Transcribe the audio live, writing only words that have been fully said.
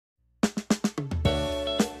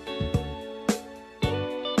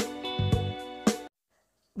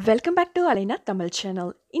Welcome back to Alaina Tamil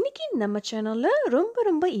channel. இன்னைக்கு நம்ம சேனல்ல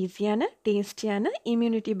ரொம்ப ஈஸியான டேஸ்டியான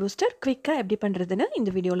இம்யூனிட்டி பூஸ்டர் குவிக்கா எப்படி பண்றதுன்னு இந்த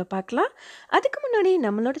வீடியோல பார்க்கலாம். அதுக்கு முன்னாடி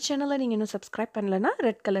நம்மளோட சேனலை நீங்க இன்னும் சப்ஸ்கிரைப் பண்ணலனா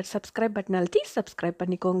ரெட் கலர் சப்ஸ்கிரைப் பட்டன் அழுத்தி சப்ஸ்கிரைப்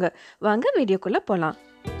பண்ணிக்கோங்க. வாங்க வீடியோக்குள்ள போலாம்.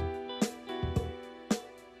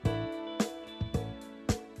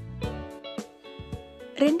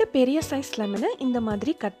 2 பெரிய சைஸ் லெமனை இந்த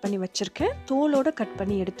மாதிரி கட் பண்ணி வச்சிருக்கேன். தோலோட கட்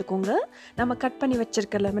பண்ணி எடுத்துக்கோங்க. நம்ம கட் பண்ணி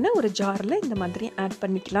வச்சிருக்க லெமனை ஒரு ஜார்ல இந்த மாதிரி ஆட்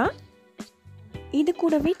பண்ணிக்கலாம். இது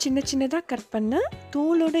கூடவே சின்னதா கட் பண்ண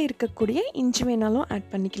தோலோட இருக்கக்கூடிய இஞ்சி வேணாலும்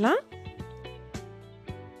ஆட் பண்ணிக்கலாம்.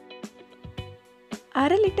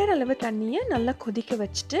 1/2 லிட்டர் அளவு தண்ணியை நல்லா கொதிக்க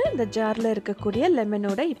வச்சுட்டு இந்த ஜார்ல இருக்கக்கூடிய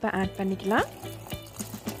லெமனோட இப்போ ஆட் பண்ணிக்கலாம்.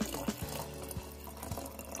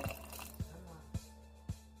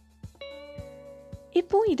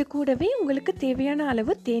 இப்போ இது கூடவே உங்களுக்கு தேவையான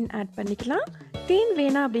அளவு தேன் ஆட் பண்ணிக்கலாம். தேன்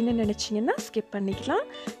வேணாம் அப்படின்னு நினச்சிங்கன்னா ஸ்கிப் பண்ணிக்கலாம்.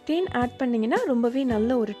 தேன் ஆட் பண்ணிங்கன்னா ரொம்பவே நல்ல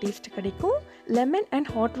ஒரு டேஸ்ட் கிடைக்கும். லெமன் அண்ட்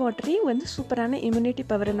ஹாட் வாட்டரே வந்து சூப்பரான இம்யூனிட்டி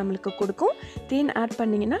பவரை நம்மளுக்கு கொடுக்கும். தேன் ஆட்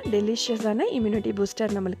பண்ணிங்கன்னா டெலிஷியஸான இம்யூனிட்டி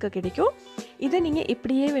பூஸ்டர் நம்மளுக்கு கிடைக்கும். இதை நீங்கள்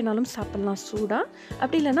இப்படியே வேணாலும் சாப்பிட்லாம் சூடாக,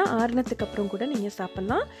 அப்படி இல்லைனா ஆறுனத்துக்கு அப்புறம் கூட நீங்கள்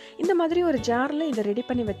சாப்பிட்லாம். இந்த மாதிரி ஒரு ஜாரில் இதை ரெடி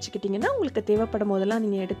பண்ணி வச்சுக்கிட்டிங்கன்னா உங்களுக்கு தேவைப்படும் போதெல்லாம்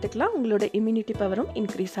நீங்கள் எடுத்துக்கலாம். உங்களோட இம்யூனிட்டி பவரும்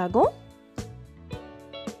இன்க்ரீஸ் ஆகும்.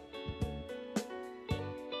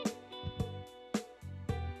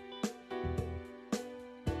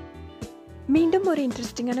 மீண்டும் ஒரு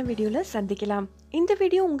இன்ட்ரெஸ்டிங்கான வீடியோவில் சந்திக்கலாம். இந்த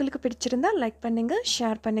வீடியோ உங்களுக்கு பிடிச்சிருந்தா லைக் பண்ணுங்கள்,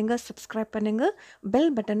 ஷேர் பண்ணுங்கள், சப்ஸ்கிரைப் பண்ணுங்கள்,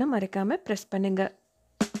 பெல் பட்டனை மறக்காமல் ப்ரெஸ் பண்ணுங்கள்.